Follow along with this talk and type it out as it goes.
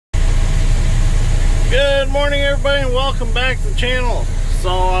Good morning, everybody, and welcome back to the channel.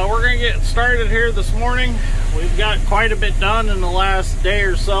 So we're gonna get started here this morning. We've got quite a bit done in the last day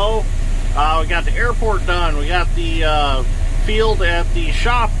or so. We got the airport done, we got the field at the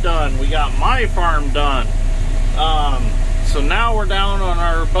shop done, we got my farm done. So now we're down on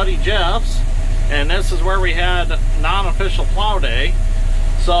our buddy Jeff's, and this is where we had non-official plow day.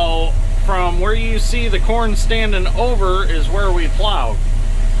 So from where you see the corn standing over is where we plowed.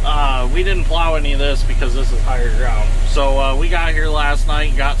 We didn't plow any of this because this is higher ground. So we got here last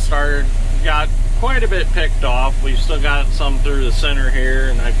night, got started, got quite a bit picked off. We've still got some through the center here,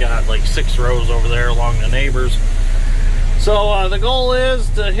 and I've got like 6 rows over there along the neighbors. So the goal is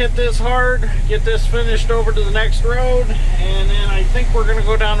to hit this hard, get this finished over to the next road, and then I think we're gonna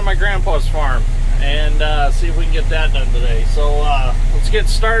go down to my grandpa's farm and see if we can get that done today. So let's get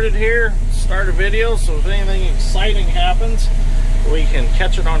started here, start a video, so if anything exciting happens, we can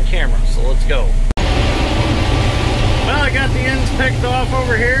catch it on camera. So let's go. Well, I got the ends picked off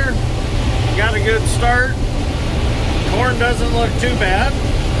over here. Got a good start. Corn doesn't look too bad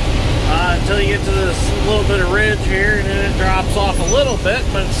until you get to this little bit of ridge here, and then it drops off a little bit,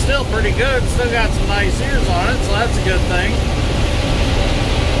 but it's still pretty good. Still got some nice ears on it, so that's a good thing.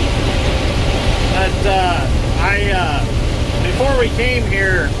 But before we came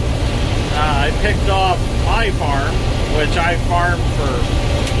here, I picked off my farm, which I farmed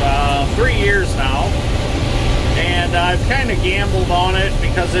for 3 years now, and I've kind of gambled on it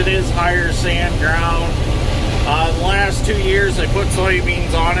because it is higher sand ground. The last 2 years I put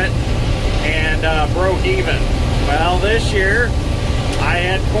soybeans on it and broke even. Well, this year I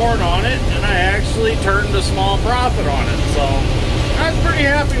had corn on it and I actually turned a small profit on it, so I was pretty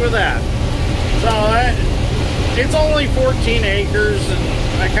happy with that. So it's only 14 acres,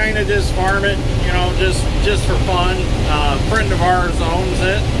 and I kind of just farm it, you know, just for fun. A friend of ours owns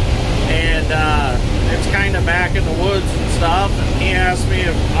it, and it's kind of back in the woods and stuff, and he asked me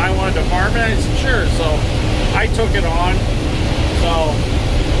if I wanted to farm it. I said sure, so I took it on. So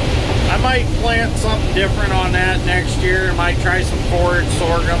I might plant something different on that next year. I might try some forage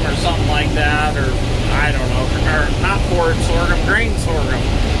sorghum or something like that, or I don't know, or not forage sorghum, grain sorghum.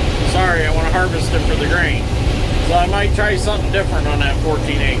 Sorry, I want to harvest it for the grain. So I might try something different on that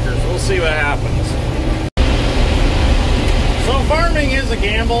 14 acres. We'll see what happens. So farming is a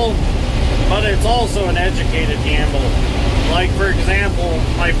gamble, but it's also an educated gamble. Like, for example,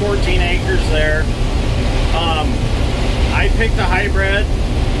 my 14 acres there, I picked a hybrid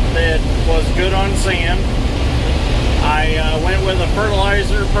that was good on sand. I went with a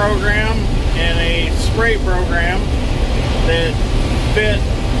fertilizer program and a spray program that fit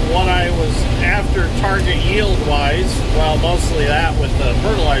what I was after target yield wise. Well, mostly that with the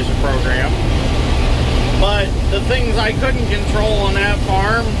fertilizer program. But the things I couldn't control on that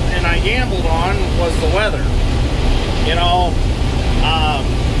farm and I gambled on was the weather. You know,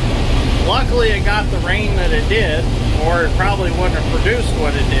 luckily it got the rain that it did, or it probably wouldn't have produced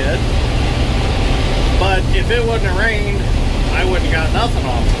what it did. But if it wouldn't have rained, I wouldn't have got nothing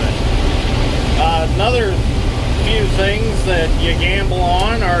off of it. Another few things that you gamble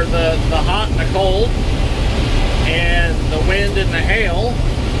on are the hot and the cold, and the wind and the hail.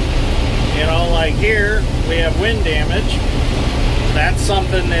 You know, like here we have wind damage. That's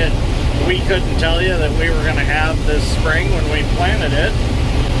something that we couldn't tell you that we were going to have this spring when we planted it.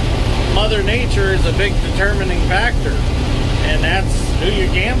 Mother Nature is a big determining factor, and that's who you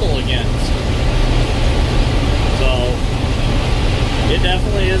gamble against. So it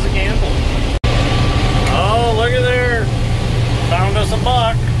definitely is a gamble. Oh, look at there. Found us a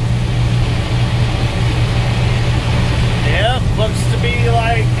buck. Yep, looks to be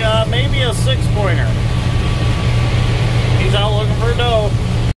like maybe a 6-pointer. He's out looking for a doe.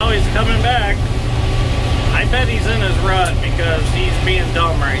 Oh, he's coming back. I bet he's in his rut because he's being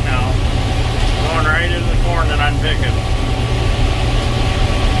dumb right now. Going right into the corn that I'm picking.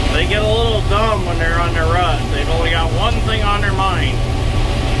 They get a little dumb when they're on their rut. They've only got one thing on their mind.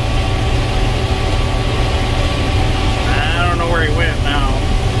 I don't know where he went now.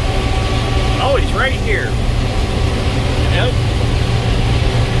 Oh, he's right here. Yep.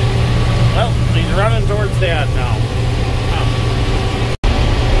 Well, he's running towards Dad now. Oh.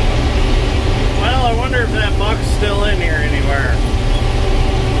 Well, I wonder if that buck's still in here anywhere.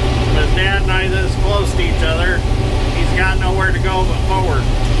 With Dad and I this close to each other, he's got nowhere to go but forward.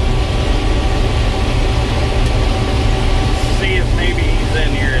 Let's see if maybe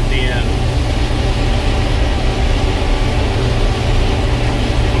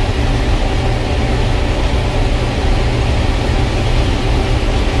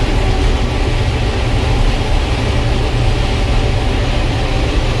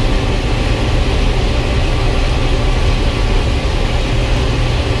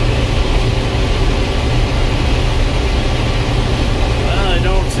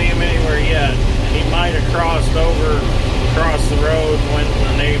when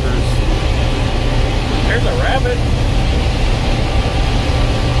the neighbors. There's a rabbit.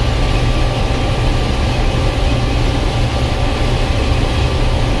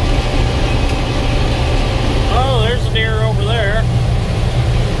 Oh, there's a deer over there.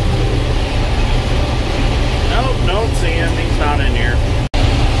 Nope, don't see him. He's not in here.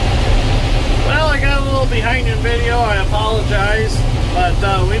 Well, I got a little behind in video. I apologize. But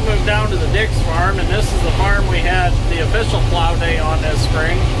we moved down to the Dick's farm, and this is the farm we had the official plow day on this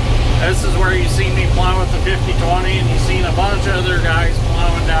spring. This is where you see me plow with the 50-20, and you've seen a bunch of other guys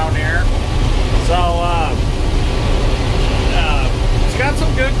plowing down here. So, it's got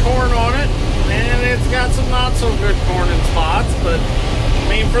some good corn on it, and it's got some not so good corn in spots, but I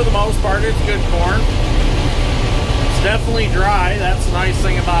mean, for the most part, it's good corn. It's definitely dry. That's the nice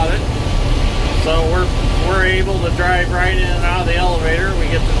thing about it. So we're able to drive right in and out of the elevator. We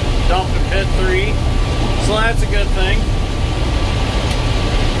get to dump in pit 3, so that's a good thing.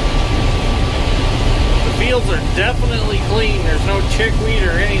 The fields are definitely clean. There's no chickweed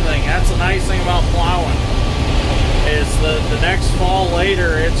or anything. That's the nice thing about plowing. Is the next fall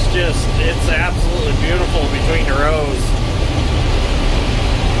later, it's absolutely beautiful between the rows.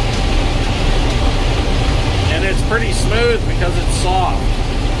 And it's pretty smooth because it's soft.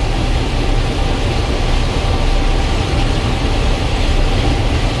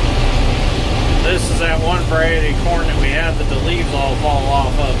 This is that one variety of corn that we have that the leaves all fall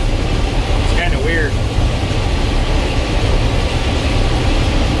off of. It's kind of weird.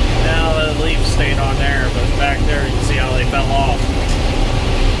 Now the leaves stayed on there, but back there you can see how they fell off.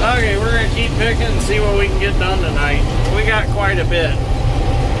 Okay, we're going to keep picking and see what we can get done tonight. We got quite a bit.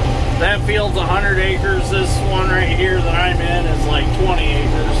 That field's 100 acres. This one right here that I'm in is like 20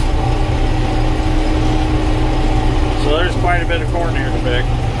 acres. So there's quite a bit of corn here to pick.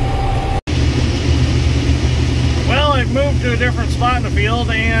 Well, I've moved to a different spot in the field,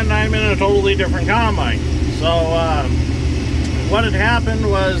 and I'm in a totally different combine. So, what had happened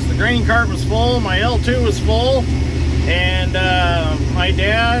was the grain cart was full, my L2 was full, and my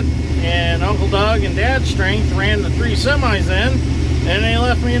dad and Uncle Doug and Dad's strength ran the 3 semis in, and they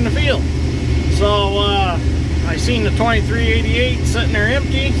left me in the field. So, I seen the 2388 sitting there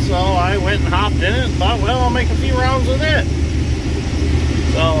empty, so I went and hopped in it and thought, well, I'll make a few rounds with it.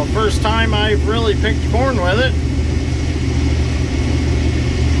 So, first time I've really picked corn with it.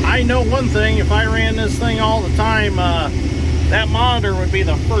 I know one thing, if I ran this thing all the time, that monitor would be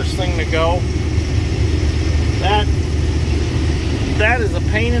the first thing to go. That is a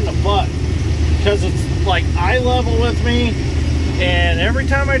pain in the butt, because it's like eye level with me, and every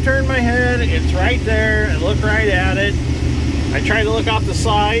time I turn my head, it's right there. I look right at it. I try to look off the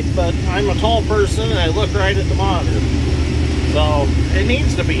side, but I'm a tall person, and I look right at the monitor. So, it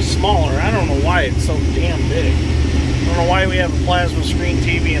needs to be smaller. I don't know why it's so damn big. I don't know why we have a plasma screen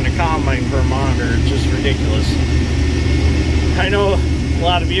TV in the combine for a monitor. It's just ridiculous. I know a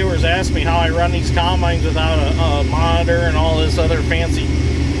lot of viewers ask me how I run these combines without a monitor and all this other fancy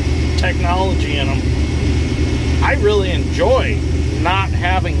technology in them. I really enjoy not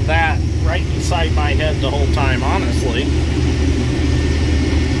having that right beside my head the whole time, honestly.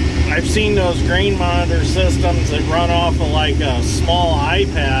 I've seen those grain monitor systems that run off of like a small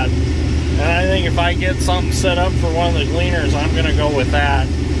iPad. And I think if I get something set up for one of the gleaners, I'm going to go with that,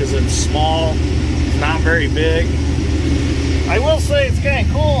 because it's small, it's not very big. I will say it's kind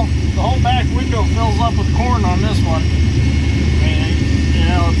of cool. The whole back window fills up with corn on this one. I mean, you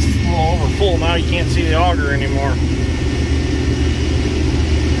know, it's a little over full now. You can't see the auger anymore.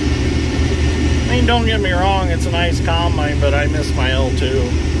 I mean, don't get me wrong, it's a nice combine, but I miss my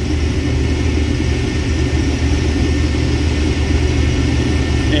L2.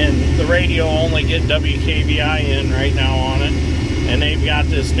 And the radio only get WKBI in right now on it. And they've got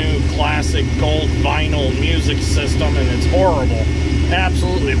this new classic gold vinyl music system, and it's horrible.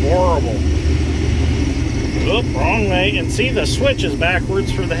 Absolutely horrible. Oop, wrong way. And see, the switch is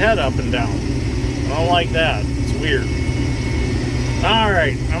backwards for the head up and down. I don't like that. It's weird.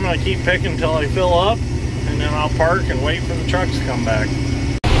 Alright, I'm going to keep picking until I fill up, and then I'll park and wait for the trucks to come back.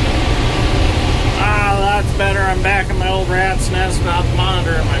 Ah, that's better. I'm back in my old rat's nest without the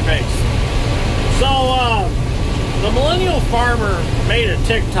monitor in my face. So, the Millennial Farmer made a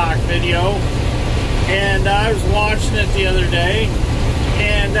TikTok video, and I was watching it the other day,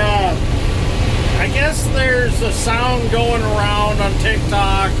 and I guess there's a sound going around on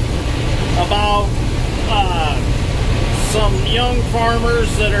TikTok about some young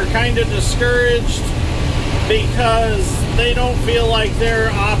farmers that are kind of discouraged because they don't feel like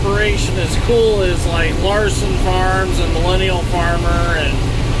their operation is cool as like Larson Farms and Millennial Farmer and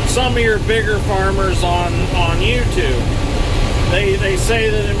some of your bigger farmers on YouTube. They say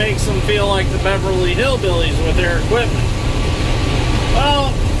that it makes them feel like the Beverly Hillbillies with their equipment.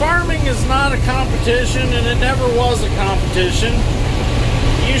 Well, farming is not a competition, and it never was a competition.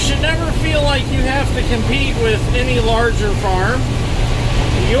 You should never feel like you have to compete with any larger farm.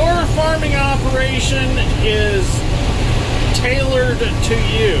 Your farming operation is tailored to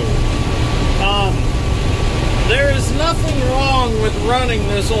you. There is nothing wrong with running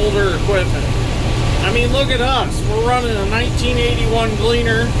this older equipment. I mean, look at us. We're running a 1981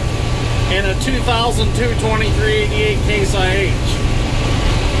 Gleaner and a 2002 2388 Case IH.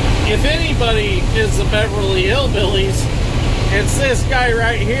 If anybody is the Beverly Hillbillies, it's this guy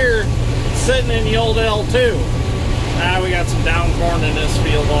right here sitting in the old L2. We got some down corn in this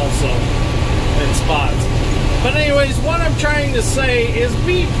field also, in spots. But anyways, what I'm trying to say is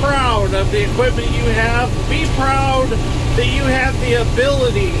be proud of the equipment you have. Be proud that you have the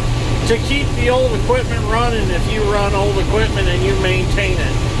ability to keep the old equipment running if you run old equipment and you maintain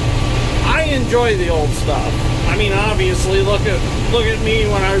it. I enjoy the old stuff. I mean, obviously, look at me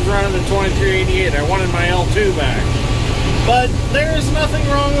when I was running the 2388. I wanted my L2 back. But there's nothing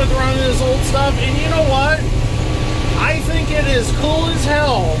wrong with running this old stuff. And you know what? I think it is cool as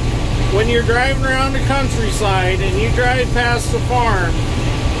hell when you're driving around the countryside and you drive past the farm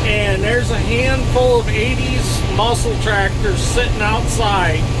and there's a handful of 80s muscle tractors sitting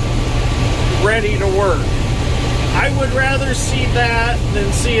outside ready to work. I would rather see that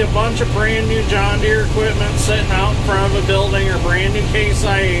than see a bunch of brand new John Deere equipment sitting out in front of a building or brand new Case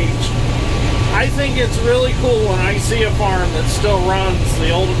IH. I think it's really cool when I see a farm that still runs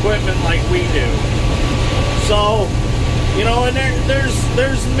the old equipment like we do. So, you know, and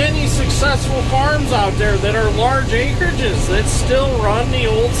there's many successful farms out there that are large acreages that still run the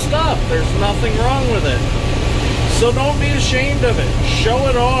old stuff. There's nothing wrong with it. So don't be ashamed of it. Show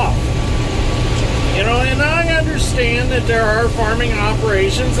it off. You know, and I understand that there are farming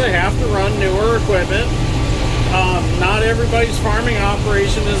operations that have to run newer equipment. Not everybody's farming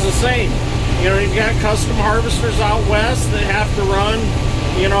operation is the same. You know, you've got custom harvesters out west that have to run,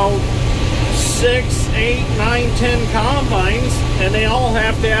 you know, 6, 8, 9, 10 combines, and they all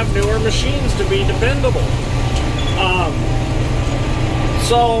have to have newer machines to be dependable.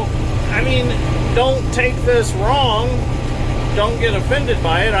 So, I mean, don't take this wrong. Don't get offended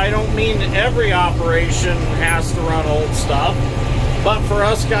by it. I don't mean every operation has to run old stuff, but for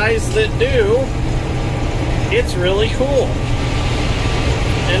us guys that do, it's really cool.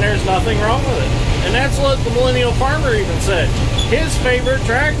 And there's nothing wrong with it. And that's what the Millennial Farmer even said. His favorite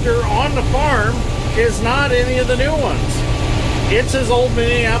tractor on the farm is not any of the new ones. It's his old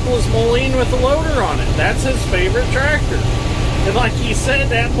Minneapolis Moline with the loader on it. That's his favorite tractor. And like he said,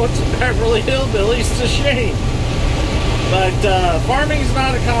 that puts the Beverly Hillbillies to shame. But farming's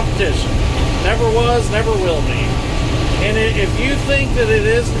not a competition. Never was, never will be. And if you think that it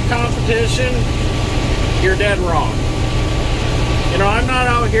is a competition, you're dead wrong. You know, I'm not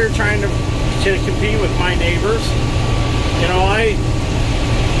out here trying to compete with my neighbors. You know, I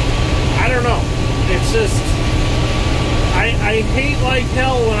don't know. It's just, I hate like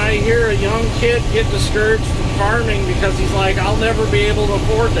hell when I hear a young kid get discouraged from farming because he's like, I'll never be able to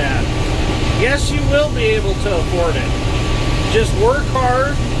afford that. Yes, you will be able to afford it. Just work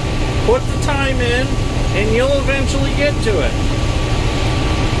hard, put the time in, and you'll eventually get to it.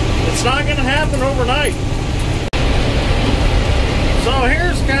 It's not going to happen overnight. So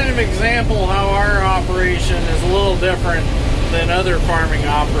here's kind of an example how our operation is a little different than other farming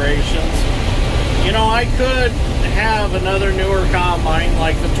operations. You know, I could have another newer combine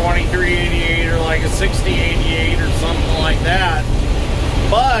like the 2388 or like a 6088 or something like that,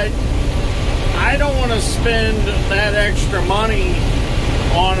 but I don't want to spend that extra money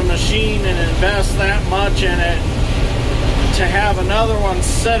on a machine and invest that much in it to have another one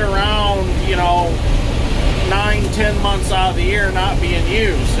sit around, you know, 9-10 months out of the year not being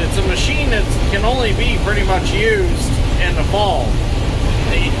used. It's a machine that can only be pretty much used in the fall.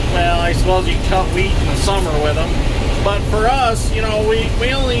 Well, I suppose you can cut wheat in the summer with them, but for us, you know,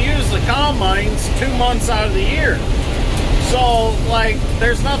 we only use the combines 2 months out of the year. So, like,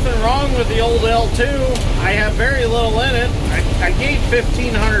 there's nothing wrong with the old L2. I have very little in it. I gave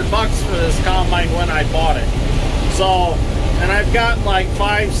 $1,500 for this combine when I bought it. So, and I've gotten like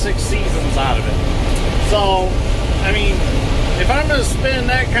 5-6 seasons out of it. So, I mean, if I'm going to spend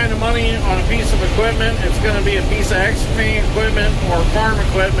that kind of money on a piece of equipment, it's going to be a piece of excavating equipment or farm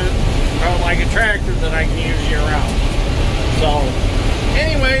equipment, or like a tractor that I can use year-round. So,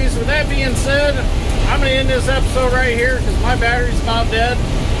 anyways, with that being said, I'm going to end this episode right here because my battery's about dead.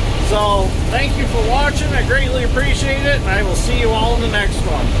 So, thank you for watching. I greatly appreciate it, and I will see you all in the next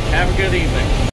one. Have a good evening.